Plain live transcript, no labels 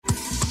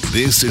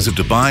This is a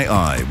Dubai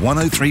Eye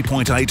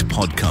 103.8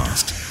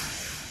 podcast.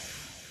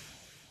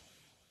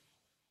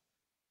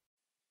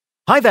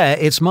 Hi there,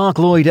 it's Mark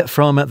Lloyd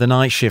from The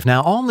Night Shift.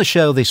 Now, on the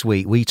show this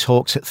week, we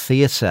talked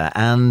theatre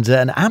and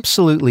an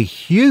absolutely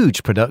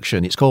huge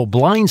production. It's called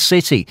Blind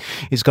City.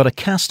 It's got a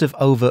cast of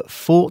over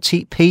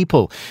 40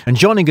 people. And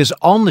joining us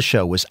on the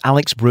show was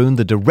Alex Bruhn,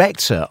 the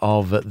director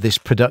of this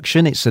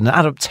production. It's an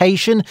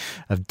adaptation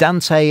of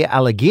Dante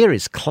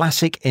Alighieri's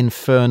classic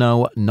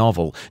Inferno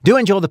novel. Do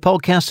enjoy the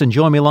podcast and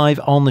join me live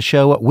on the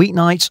show at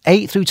weeknights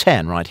 8 through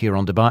 10 right here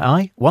on Dubai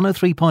Eye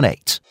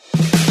 103.8.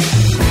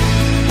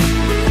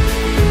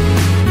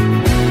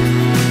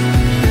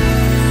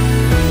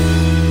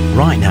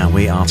 Right now,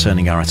 we are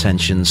turning our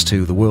attentions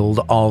to the world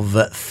of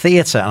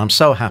theatre. I'm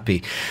so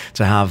happy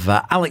to have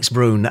Alex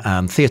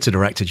Bruhn, theatre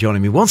director,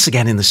 joining me once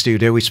again in the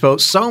studio. We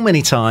spoke so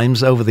many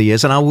times over the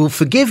years, and I will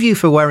forgive you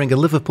for wearing a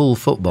Liverpool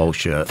football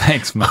shirt.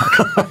 Thanks, Mark.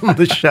 On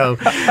the show,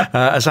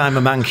 as I'm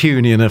a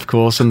Mancunian, of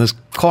course, and there's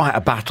quite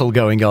a battle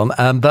going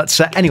on. But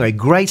anyway,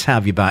 great to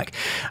have you back,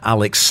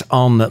 Alex,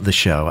 on the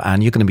show.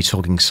 And you're going to be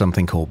talking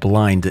something called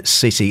Blind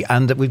City.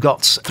 And we've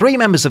got three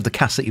members of the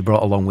cast that you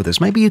brought along with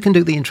us. Maybe you can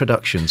do the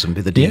introductions and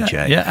be the DJ.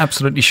 Yeah,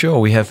 absolutely sure.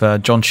 We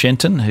have John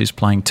Shenton, who's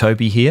playing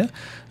Toby here.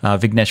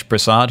 Vignesh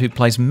Prasad, who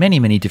plays many,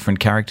 many different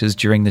characters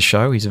during the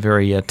show. He's a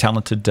very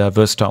talented,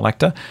 versatile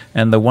actor.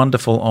 And the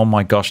wonderful, oh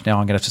my gosh, now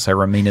I'm going to have to say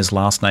Romina's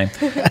last name.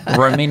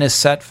 Romina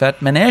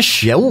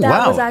Satvatmanesh. Yeah, wow.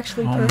 That was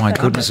actually perfect. Oh my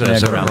goodness.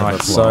 Yeah,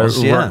 Right. So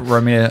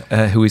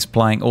Romina, who is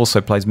also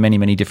plays many,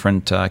 many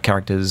different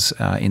characters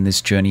in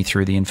this journey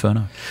through the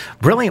Inferno.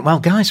 Brilliant. Well,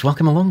 guys,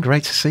 welcome along.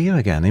 Great to see you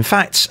again. In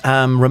fact,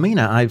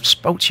 Romina, I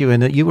spoke to you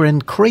and you were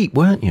in Crete,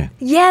 weren't you?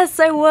 Yes,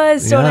 I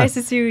was. So nice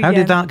to see you again. How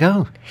did that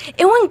go?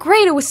 It went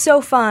great. It was so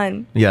fun.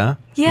 Yeah?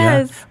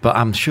 Yes. Yeah. But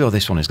I'm sure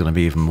this one is going to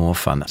be even more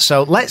fun.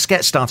 So let's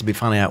get started by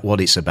finding out what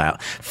it's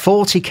about.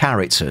 40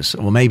 characters,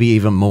 or maybe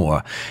even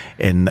more,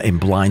 in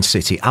Blind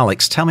City.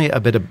 Alex, tell me a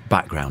bit of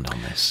background on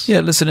this.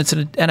 Yeah, listen, it's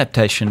an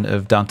adaptation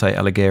of Dante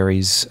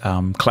Alighieri's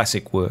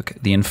classic work,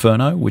 The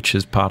Inferno, which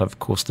is part of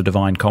course, the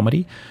Divine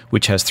Comedy,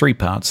 which has three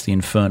parts, The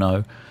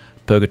Inferno,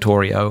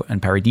 Purgatorio,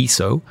 and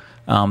Paradiso.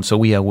 So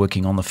we are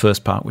working on the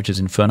first part, which is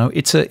Inferno.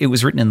 It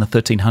was written in the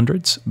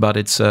 1300s, but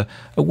it's a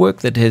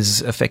work that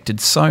has affected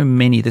so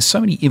many. There's so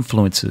many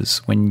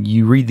influences. When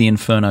you read the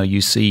Inferno,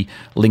 you see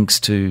links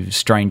to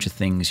Stranger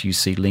Things, you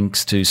see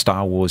links to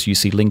Star Wars, you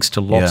see links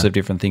to lots of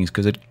different things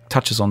because it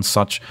touches on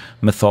such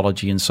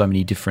mythology and so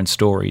many different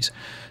stories.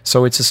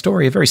 So it's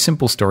a very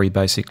simple story,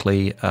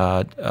 basically.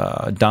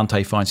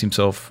 Dante finds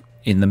himself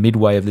in the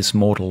midway of this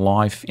mortal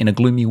life in a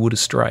gloomy wood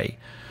astray.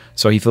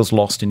 So he feels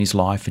lost in his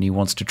life and he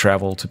wants to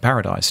travel to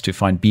paradise to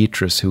find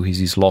Beatrice, who is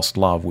his lost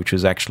love, which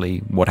is actually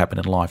what happened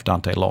in life.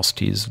 Dante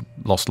lost his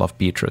lost love,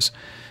 Beatrice.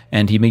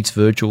 And he meets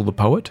Virgil the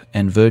poet,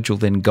 and Virgil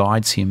then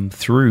guides him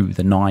through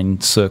the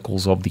 9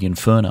 circles of the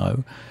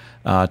Inferno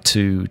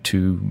to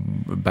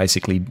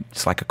basically,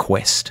 it's like a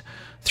quest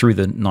through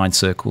the 9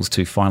 circles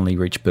to finally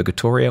reach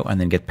Purgatorio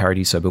and then get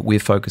Paradiso. But we're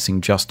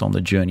focusing just on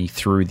the journey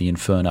through the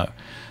Inferno.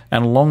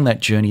 And along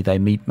that journey, they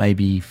meet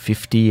maybe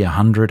 50,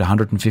 100,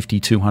 150,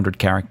 200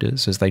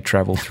 characters as they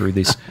travel through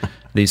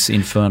this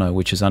Inferno,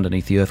 which is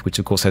underneath the earth, which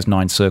of course has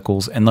 9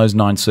 circles. And those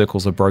 9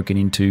 circles are broken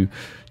into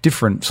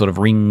different sort of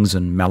rings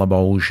and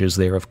Malebolges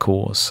there, of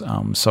course.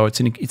 So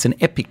it's an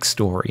epic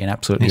story, an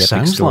absolutely epic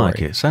story. It sounds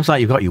like it. Sounds like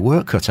you've got your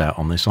work cut out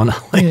on this one,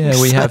 Alex.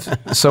 Yeah, we have.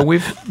 So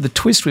the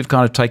twist we've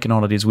kind of taken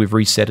on it is we've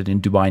reset it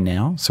in Dubai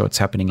now. So it's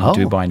happening in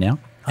Dubai now.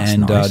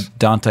 And nice.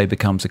 Dante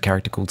becomes a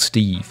character called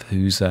Steve,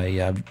 who's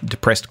a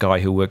depressed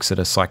guy who works at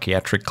a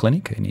psychiatric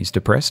clinic, and he's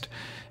depressed.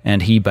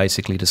 And he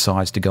basically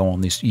decides to go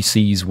on this. He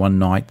sees one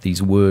night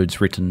these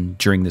words written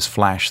during this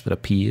flash that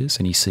appears,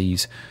 and he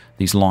sees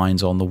these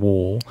lines on the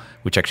wall,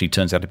 which actually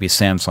turns out to be a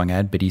Samsung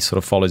ad, but he sort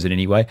of follows it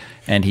anyway.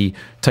 And he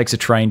takes a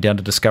train down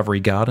to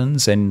Discovery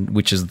Gardens,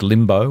 which is the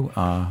limbo,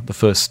 the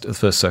first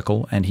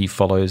circle, and he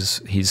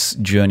follows his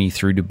journey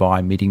through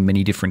Dubai, meeting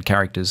many different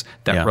characters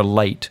that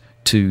relate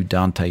to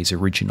Dante's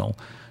original.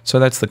 So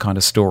that's the kind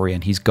of story,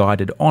 and he's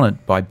guided on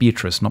it by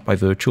Beatrice, not by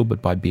Virgil,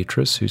 but by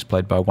Beatrice, who's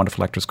played by a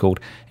wonderful actress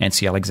called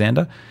Nancy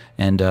Alexander,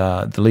 and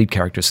the lead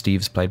character, Steve,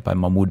 is played by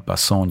Mahmoud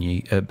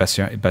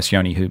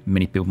Bassioni, who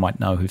many people might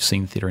know who've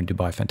seen theatre in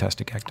Dubai,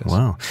 fantastic actors.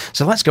 Wow.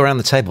 So let's go around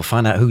the table,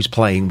 find out who's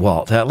playing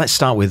what. Let's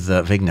start with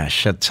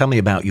Vignesh. Tell me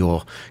about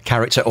your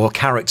character or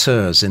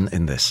characters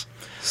in this.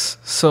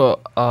 So,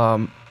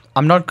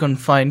 I'm not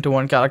confined to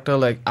one character.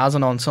 Like, as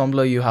an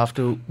ensembler, you have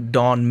to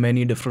don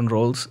many different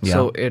roles. Yeah.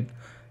 So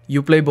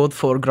you play both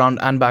foreground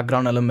and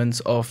background elements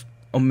of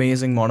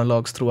amazing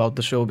monologues throughout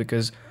the show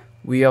because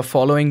we are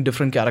following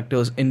different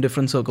characters in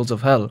different circles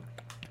of hell.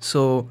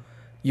 So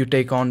you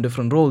take on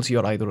different roles.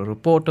 You're either a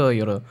reporter,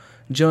 you're a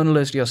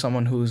journalist, you're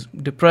someone who's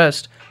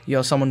depressed,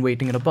 you're someone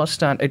waiting at a bus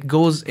stand. It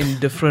goes in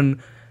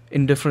different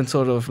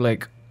sort of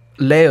like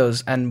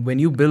layers. And when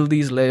you build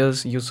these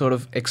layers, you sort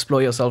of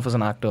explore yourself as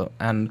an actor.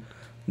 And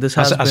this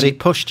has it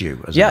pushed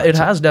you? Yeah, it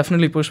has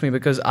definitely pushed me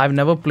because I've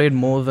never played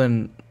more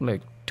than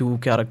like 2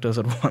 characters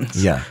at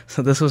once. Yeah.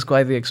 So this was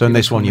quite the experience. So in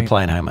this one, you're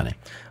playing how many?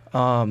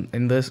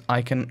 In this,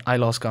 I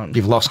lost count.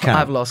 You've lost count.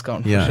 I've lost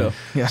count, for sure.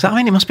 Yeah. So, I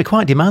mean, it must be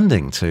quite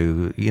demanding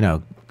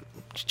to,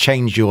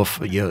 change your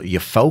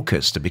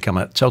focus to become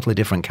a totally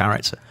different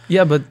character.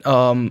 Yeah, but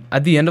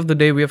at the end of the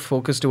day, we are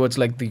focused towards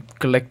like the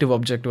collective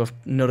objective of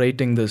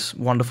narrating this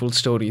wonderful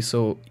story.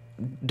 So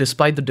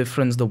despite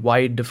the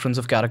wide difference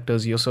of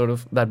characters, you're sort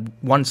of, that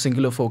one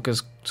singular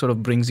focus sort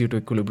of brings you to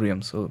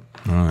equilibrium. So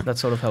that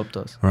sort of helped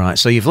us. Right.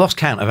 So you've lost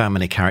count of how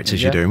many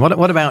characters you're doing.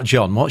 What about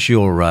John? What's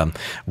your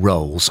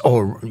roles,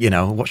 or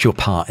what's your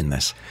part in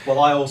this? Well,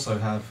 I also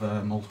have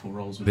multiple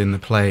roles within the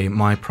play.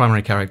 My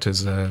primary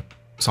character's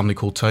somebody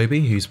called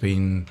Toby, who's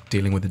been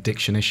dealing with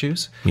addiction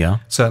issues. Yeah.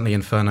 Certainly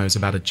Inferno is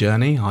about a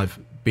journey. I've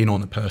been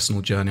on a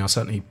personal journey. I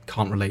certainly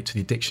can't relate to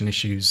the addiction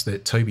issues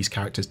that Toby's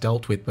character's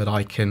dealt with, but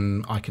I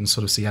can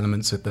sort of see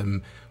elements of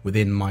them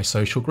within my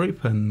social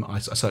group, and I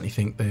certainly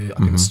think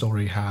the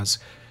story has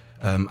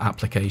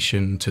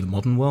application to the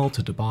modern world,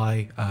 to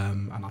Dubai,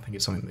 and I think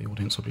it's something that the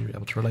audience will be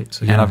able to relate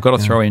to. And I've got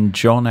to throw in,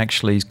 John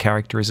actually's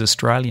character is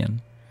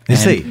Australian.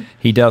 Is he?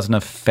 He does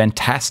a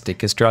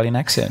fantastic Australian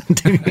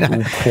accent.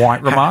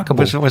 Quite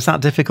remarkable. Was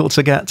that difficult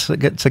to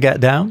get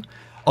down?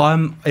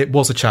 It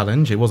was a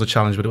challenge.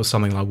 But it was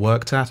something that I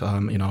worked at. I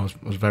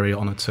was very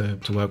honoured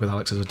to work with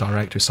Alex as a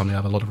director. It's something I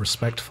have a lot of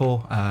respect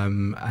for.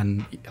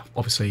 And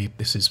obviously,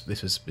 this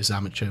is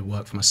amateur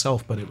work for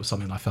myself, but it was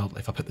something I felt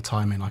if I put the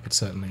time in, I could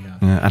certainly.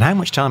 And how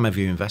much time have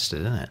you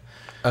invested in it?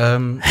 A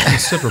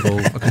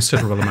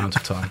considerable amount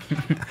of time.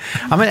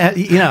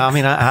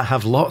 I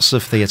have lots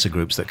of theatre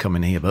groups that come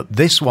in here, but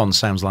this one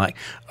sounds like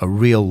a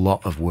real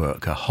lot of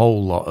work, a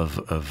whole lot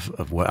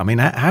of work. I mean,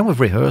 how have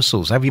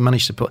rehearsals? Have you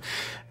managed to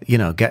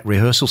get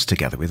rehearsals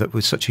together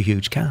with such a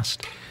huge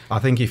cast? I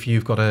think if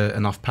you've got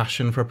enough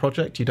passion for a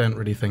project, you don't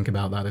really think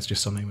about that. It's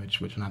just something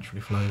which naturally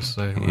flows.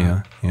 So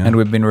yeah. And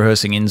we've been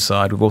rehearsing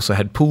inside. We've also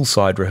had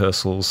poolside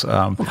rehearsals.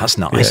 That's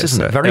nice,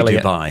 isn't it? Very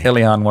Dubai.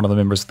 Eliane, one of the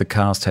members of the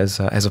cast, has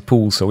a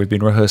pool, so we've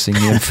been rehearsing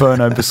the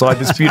Inferno beside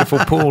this beautiful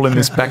pool in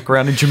this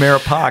background in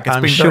Jumeirah Park.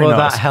 I'm been sure very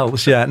nice. That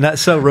helps. Yeah.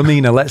 So,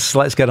 Romina,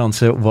 let's get on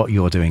to what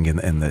you're doing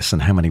in this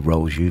and how many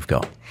roles you've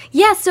got.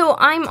 Yeah, so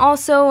I'm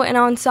also an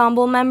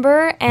ensemble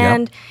member,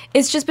 and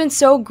it's just been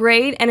so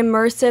great and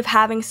immersive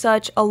having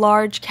such a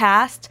large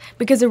cast,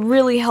 because it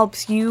really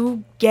helps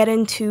you get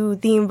into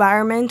the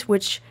environment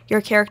which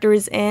your character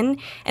is in.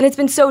 And it's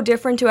been so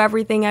different to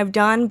everything I've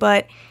done,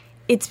 but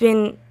it's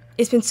been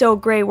so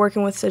great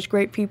working with such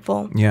great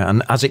people. Yeah,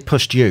 and has it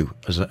pushed you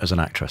as an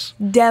actress?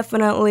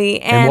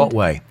 Definitely. And in what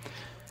way?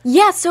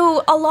 Yeah,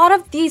 so a lot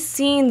of these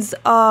scenes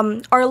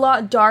are a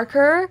lot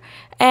darker,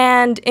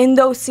 and in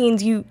those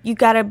scenes you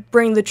gotta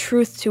bring the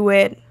truth to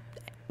it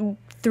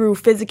through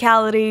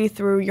physicality,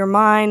 through your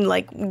mind.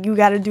 Like, you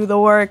gotta do the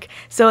work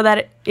so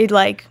that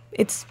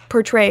it's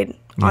portrayed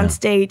on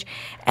stage.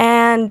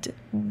 And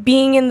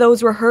being in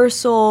those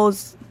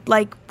rehearsals,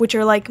 which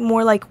are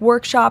more like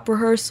workshop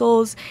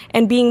rehearsals,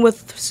 and being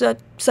with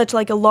such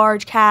a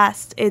large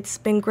cast, it's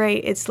been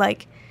great.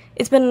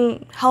 It's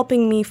been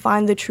helping me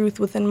find the truth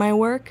within my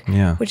work,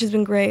 which has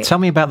been great. Tell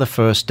me about the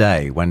first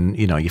day when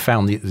you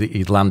found that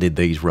you'd landed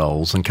these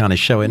roles and kind of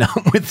showing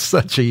up with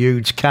such a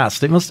huge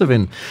cast. It must have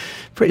been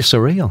pretty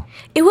surreal.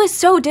 It was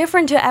so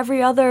different to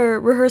every other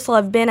rehearsal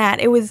I've been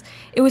at. It was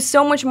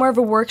so much more of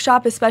a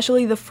workshop,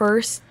 especially the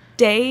first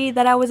day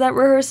that I was at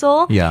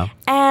rehearsal. Yeah,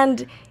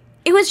 and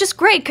it was just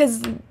great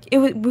because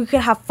we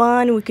could have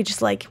fun. We could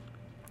just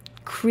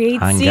create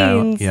hang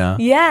scenes. Out,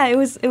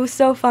 it was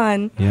so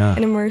fun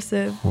and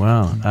immersive.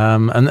 Wow.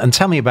 And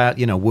tell me about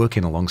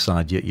working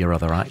alongside your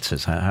other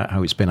actors,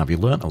 how it's been. Have you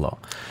learnt a lot?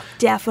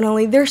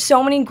 Definitely. There's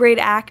so many great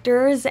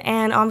actors,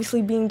 and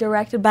obviously being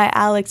directed by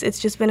Alex, it's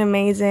just been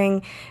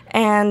amazing.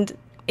 And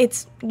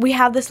we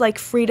have this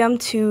freedom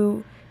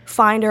to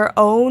find our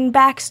own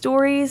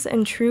backstories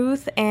and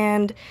truth,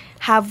 and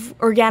have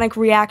organic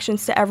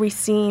reactions to every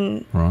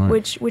scene,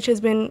 which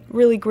has been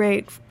really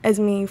great as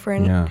me for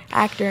an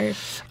actor.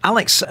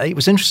 Alex, it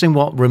was interesting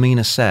what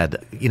Romina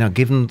said,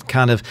 given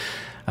kind of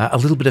a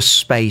little bit of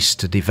space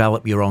to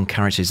develop your own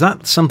characters. Is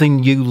that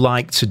something you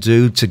like to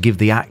do, to give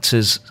the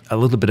actors a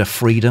little bit of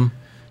freedom?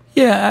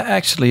 Yeah,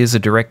 actually, as a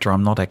director,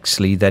 I'm not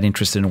actually that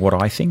interested in what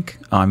I think.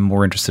 I'm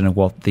more interested in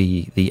what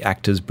the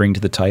actors bring to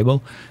the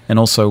table. And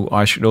also,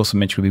 I should also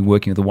mention we've been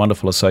working with a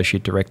wonderful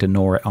associate director,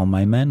 Nora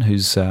Al-Mayman,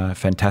 who's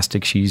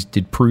fantastic. She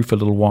did Proof a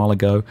little while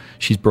ago.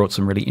 She's brought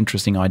some really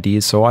interesting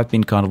ideas. So I've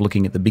been kind of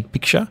looking at the big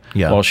picture,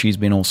 while she's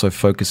been also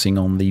focusing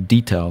on the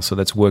details. So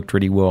that's worked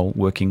really well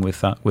working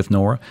with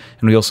Nora.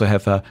 And we also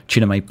have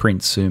Chinamay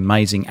Prince, an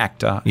amazing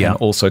actor and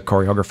also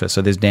choreographer.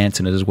 So there's dance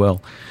in it as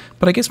well.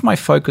 But I guess my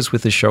focus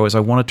with the show is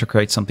I wanted to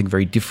create something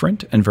very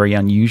different and very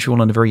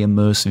unusual and a very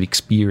immersive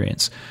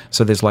experience.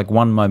 So there's like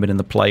one moment in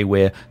the play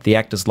where the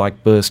actors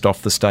like burst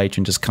off the stage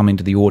and just come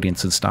into the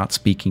audience and start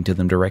speaking to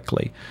them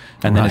directly.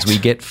 And then as we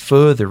get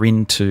further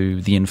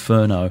into the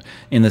Inferno,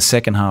 in the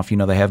second half, you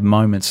know, they have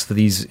moments for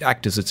these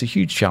actors. It's a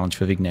huge challenge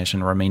for Vignesh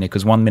and Romina,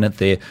 because one minute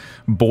they're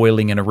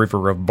boiling in a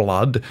river of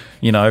blood,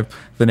 you know,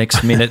 the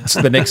next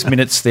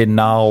minute's they're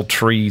gnarled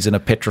trees in a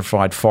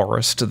petrified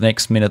forest, the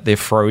next minute they're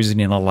frozen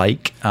in a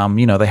lake.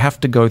 You know, they have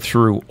to go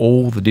through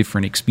all the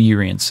different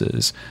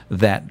experiences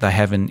that they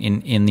have in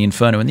the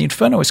Inferno. And the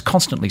Inferno is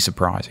constantly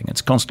surprising.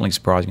 It's constantly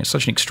surprising. It's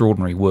such an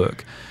extraordinary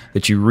work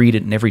that you read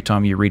it, and every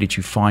time you read it,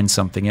 you find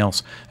something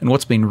else. And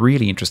what's been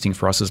really interesting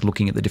for us is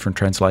looking at the different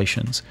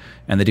translations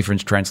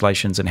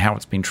and how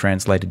it's been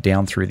translated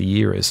down through the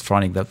years,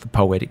 finding the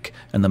poetic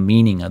and the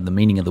meaning of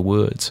the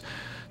words.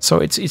 So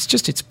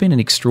it's been an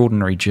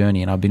extraordinary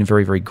journey, and I've been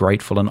very, very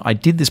grateful. And I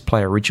did this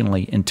play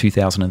originally in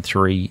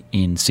 2003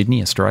 in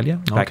Sydney, Australia,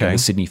 back at the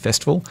Sydney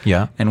Festival.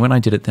 Yeah. And when I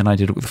did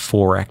it with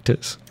 4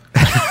 actors.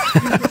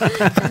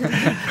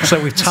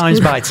 So we've times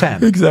by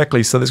 10.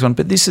 Exactly. So this one,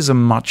 but this is a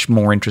much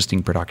more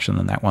interesting production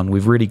than that one.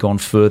 We've really gone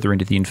further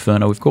into the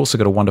Inferno. We've also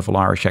got a wonderful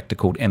Irish actor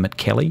called Emmett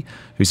Kelly,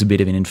 who's a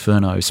bit of an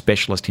Inferno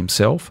specialist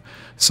himself.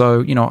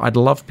 So, you know, I'd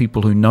love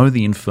people who know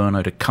the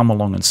Inferno to come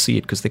along and see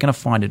it, because they're going to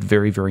find it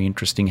very, very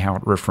interesting how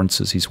it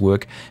references his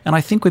work. And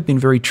I think we've been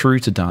very true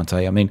to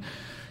Dante. I mean,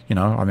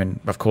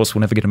 of course,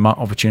 we'll never get an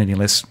opportunity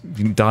unless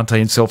Dante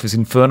himself is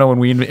Inferno and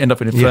we end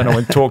up in Inferno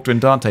and talk to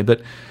Dante.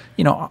 But,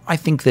 you know, I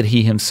think that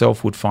he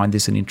himself would find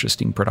this an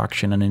interesting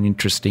production and an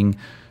interesting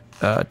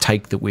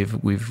take that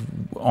we've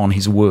on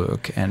his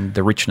work and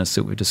the richness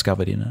that we've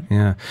discovered in it.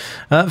 Yeah.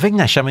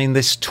 Vignesh, I mean,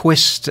 this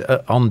twist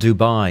on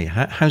Dubai,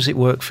 how's it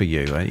work for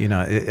you? You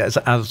know, as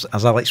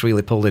Alex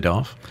really pulled it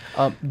off?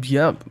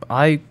 Yeah,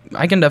 I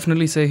can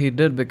definitely say he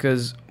did,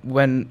 because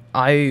when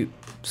I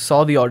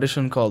saw the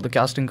audition call, the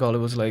casting call, it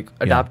was like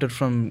adapted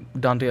from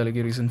Dante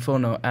Alighieri's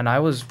Inferno, and I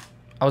was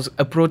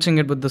approaching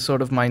it with the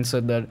sort of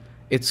mindset that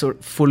it sort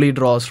of fully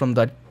draws from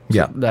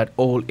that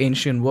old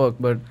ancient work,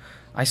 but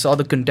I saw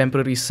the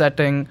contemporary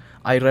setting,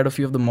 I read a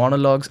few of the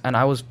monologues, and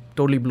I was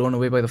totally blown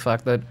away by the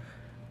fact that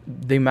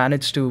they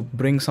managed to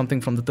bring something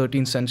from the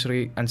 13th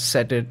century and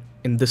set it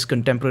in this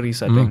contemporary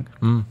setting.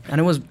 And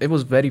it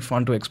was very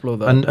fun to explore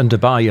that. And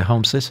Dubai, your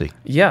home city?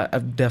 Yeah,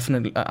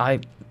 definitely.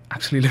 I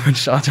actually live in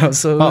Sharjah,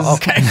 so...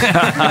 okay.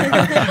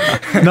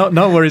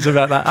 No worries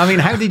about that. I mean,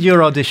 how did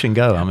your audition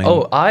go? I mean,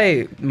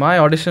 I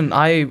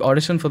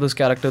auditioned for this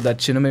character that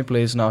Chinmay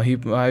plays now. I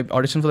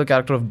auditioned for the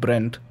character of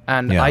Brent,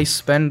 and I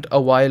spent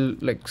a while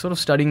like sort of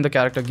studying the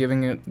character,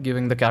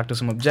 giving the character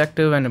some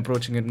objective and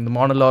approaching it in the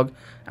monologue.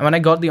 And when I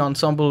got the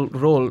ensemble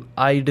role,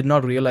 I did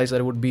not realize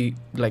that it would be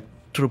like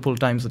triple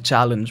times the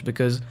challenge,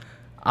 because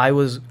I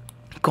was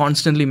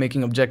constantly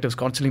making objectives,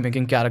 constantly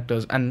making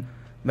characters. And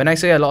when I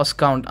say I lost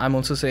count, I'm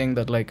also saying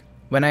that like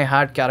when I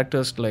had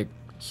characters like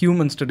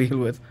humans to deal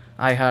with,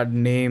 I had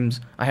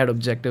names, I had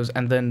objectives,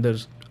 and then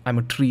I'm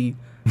a tree,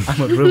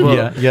 I'm a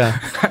river.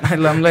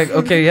 And I'm like,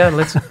 okay,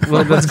 let's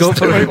go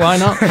for it. Why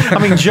not? I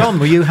mean, John,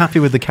 were you happy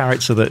with the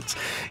character that,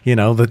 you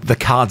know, the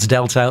cards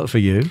dealt out for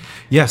you?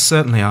 Yes,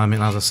 certainly. I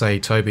mean, as I say,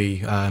 Toby,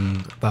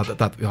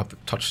 that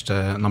I've touched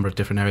a number of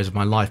different areas of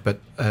my life, but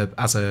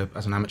as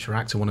an amateur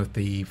actor, one of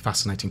the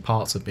fascinating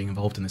parts of being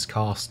involved in this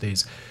cast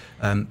is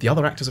the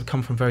other actors have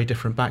come from very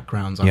different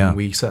backgrounds. I mean,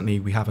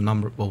 we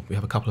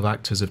have a couple of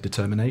actors of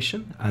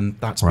determination, and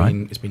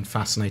it's been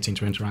fascinating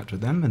to interact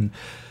with them.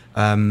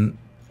 And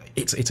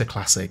it's a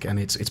classic, and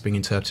it's being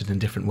interpreted in a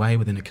different way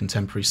within a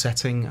contemporary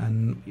setting,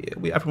 and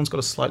everyone's got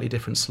a slightly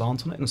different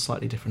slant on it and a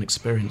slightly different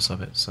experience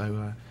of it.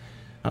 So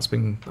that's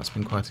been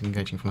quite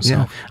engaging for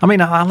myself. Yeah. I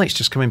mean, Alex,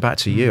 just coming back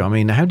to you, I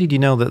mean, how did you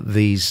know that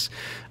these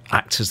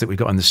actors that we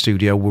got in the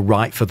studio were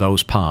right for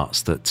those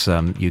parts that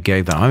you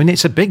gave them? I mean,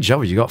 it's a big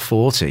job. You got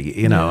 40,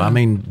 you know, I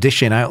mean,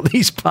 dishing out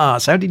these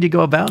parts. How did you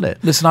go about it?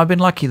 Listen, I've been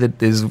lucky that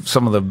there's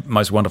some of the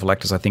most wonderful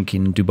actors, I think,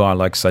 in Dubai,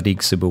 like Sadiq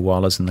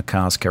Sibuwala's in the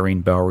cast,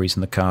 Karine Bowery's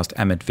in the cast,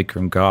 Amit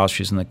Vikram Ghosh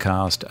is in the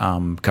cast,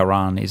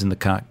 Karan is in the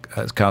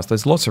cast.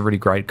 There's lots of really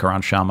great,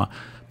 Karan Sharma.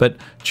 But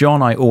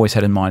John, I always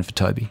had in mind for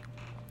Toby.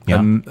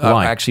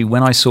 Actually,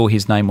 when I saw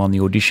his name on the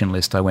audition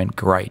list, I went,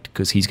 great,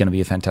 because he's going to be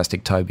a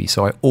fantastic Toby.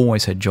 So I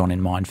always had John in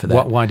mind for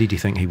that. Why did you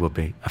think he would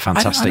be a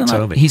fantastic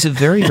Toby? He's a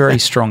very, very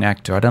strong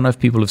actor. I don't know if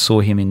people have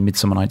saw him in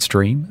Midsummer Night's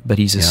Dream, but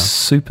he's a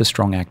super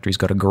strong actor. He's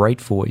got a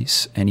great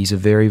voice, and he's a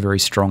very, very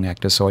strong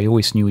actor. So I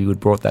always knew he would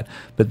brought that.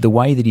 But the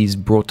way that he's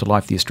brought to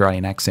life the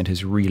Australian accent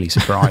has really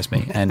surprised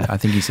me, and I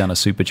think he's done a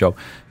super job.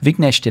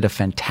 Vignesh did a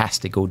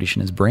fantastic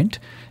audition as Brent.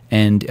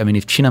 And, I mean,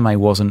 if Chinmay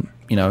wasn't,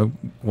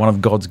 one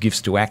of God's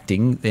gifts to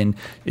acting, then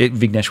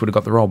Vignesh would have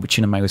got the role. But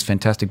Chinnamay was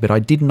fantastic. But I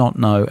did not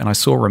know, and I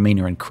saw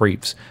Romina in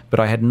Creeps, but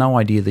I had no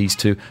idea these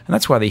two, and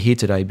that's why they're here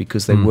today,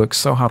 because they worked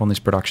so hard on this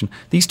production.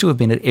 These two have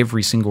been at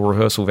every single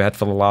rehearsal we've had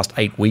for the last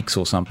 8 weeks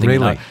or something.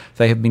 Really?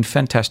 They have been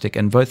fantastic,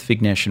 and both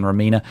Vignesh and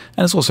Romina,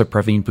 and it's also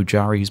Praveen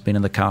Pujari who's been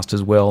in the cast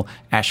as well,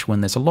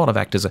 Ashwin, there's a lot of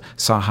actors,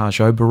 Sahaj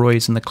Oberoi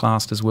is in the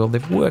cast as well.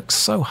 They've worked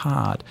so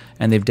hard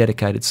and they've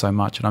dedicated so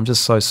much, and I'm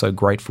just so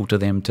grateful to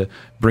them to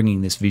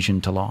bringing this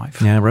vision to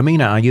life. Yeah,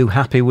 Romina, are you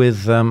happy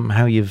with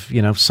how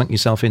you've sunk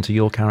yourself into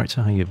your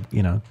character?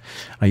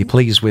 Are you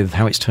pleased with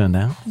how it's turned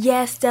out?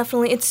 Yes,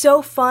 definitely. It's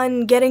so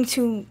fun getting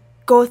to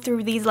go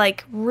through these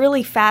like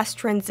really fast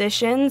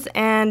transitions,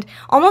 and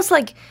almost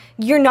like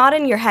you're not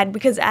in your head,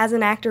 because as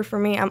an actor for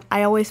me,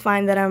 I always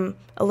find that I'm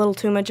a little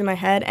too much in my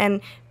head,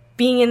 and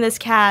being in this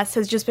cast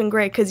has just been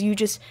great because you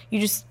just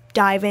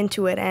dive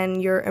into it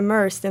and you're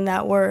immersed in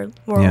that world,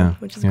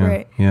 which is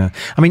great. Yeah,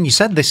 I mean, you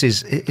said this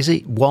is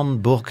it one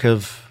book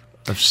of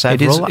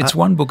several? It's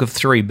one book of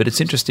 3, but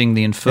it's interesting,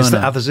 the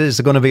Inferno. Is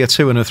there going to be a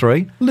 2 and a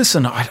 3?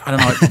 Listen, I don't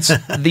know. It's,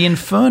 the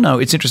Inferno,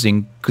 it's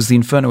interesting because the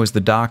Inferno is the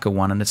darker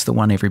one, and it's the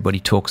one everybody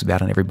talks about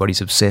and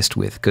everybody's obsessed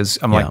with. Because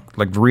I'm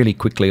like really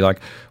quickly,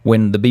 like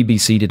when the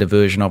BBC did a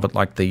version of it,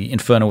 like the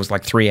Inferno was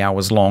like 3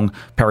 hours long,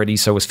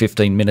 Paradiso was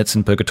 15 minutes,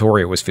 and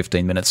Purgatorio was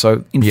 15 minutes.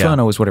 So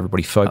Inferno is what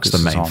everybody focuses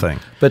on. That's the main thing.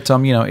 But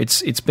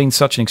it's been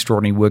such an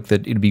extraordinary work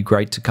that it'd be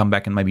great to come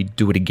back and maybe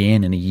do it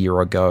again in a year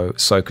or ago.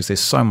 So because there's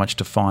so much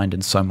to find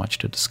and so much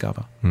to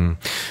discover.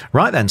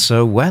 Right then,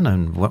 so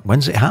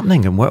when's it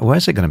happening, and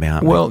where's it going to be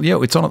happening? Well,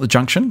 it's on at the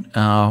Junction,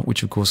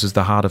 which of course is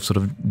the heart of sort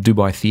of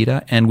Dubai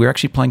theatre, and we're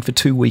actually playing for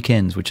 2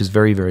 weekends, which is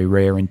very, very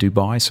rare in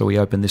Dubai. So we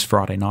open this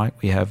Friday night.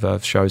 We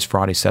have shows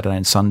Friday, Saturday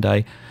and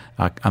Sunday,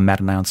 a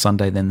matinee on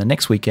Sunday. Then the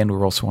next weekend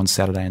we're also on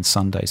Saturday and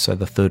Sunday, so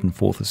the 3rd and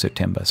 4th of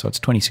September. So it's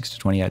 26th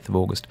to 28th of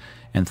August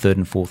and 3rd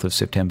and 4th of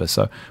September.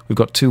 So we've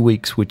got 2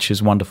 weeks, which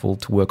is wonderful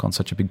to work on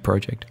such a big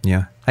project.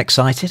 Yeah.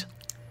 Excited?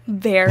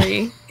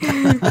 Very.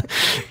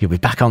 You'll be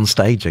back on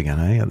stage again,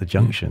 at the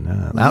Junction.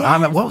 I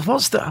mean,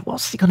 what's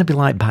it going to be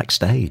like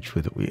backstage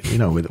with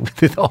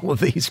all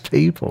of these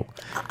people?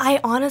 I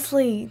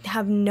honestly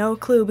have no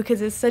clue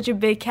because it's such a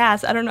big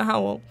cast. I don't know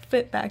how we'll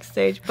fit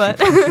backstage, but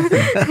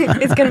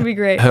it's going to be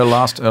great. Her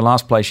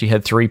last play, she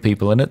had 3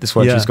 people in it. This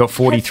one, she's got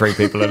 43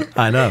 people in it.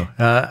 I know.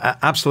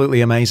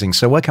 Absolutely amazing.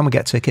 So where can we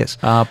get tickets?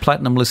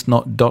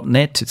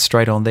 Platinumlist.net. It's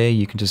straight on there.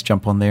 You can just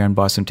jump on there and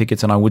buy some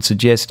tickets. And I would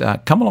suggest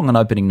come along on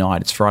opening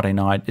night. It's Friday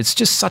night. It's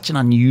just such an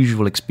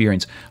unusual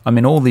experience. I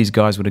mean, all these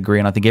guys would agree,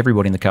 and I think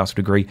everybody in the cast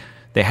would agree,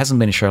 there hasn't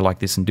been a show like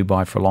this in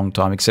Dubai for a long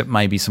time, except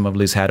maybe some of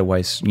Liz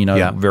Hadaway's,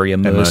 very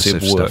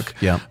immersive work.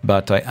 Stuff. Yeah.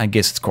 But I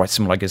guess it's quite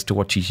similar, to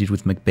what she did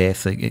with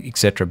Macbeth,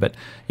 etc. But,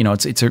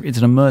 it's an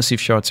immersive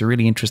show. It's a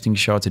really interesting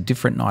show. It's a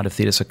different night of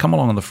theatre. So come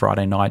along on the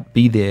Friday night,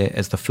 be there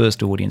as the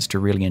first audience to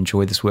really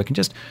enjoy this work and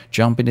just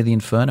jump into the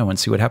Inferno and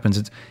see what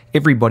happens.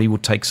 Everybody will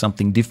take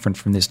something different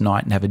from this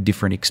night and have a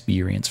different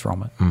experience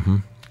from it. Mm-hmm.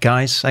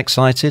 Guys,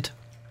 excited?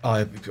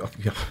 Can't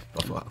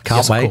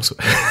wait.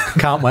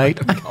 Can't wait.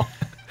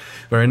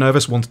 Very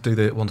nervous. Want to do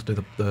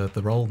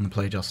the role and the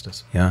play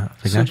justice. Yeah,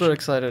 super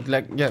excited.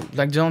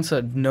 Like John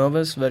said,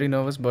 nervous, very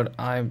nervous. But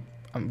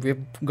we're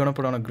gonna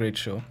put on a great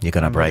show. You're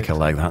gonna break a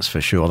leg, that's for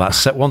sure.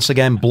 That's once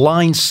again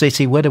Blind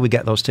City. Where do we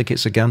get those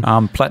tickets again?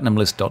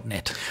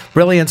 Platinumlist.net.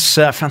 Brilliant,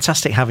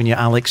 fantastic having you,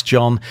 Alex,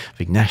 John,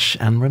 Vignesh,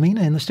 and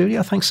Romina in the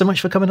studio. Thanks so much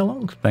for coming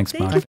along. Thanks,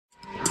 Mark.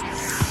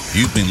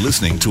 You've been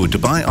listening to a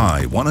Dubai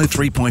Eye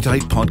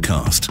 103.8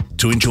 podcast.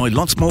 To enjoy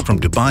lots more from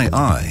Dubai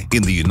Eye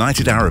in the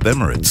United Arab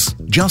Emirates,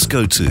 just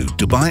go to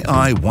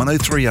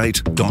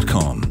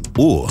DubaiEye1038.com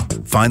or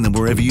find them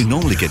wherever you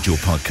normally get your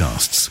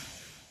podcasts.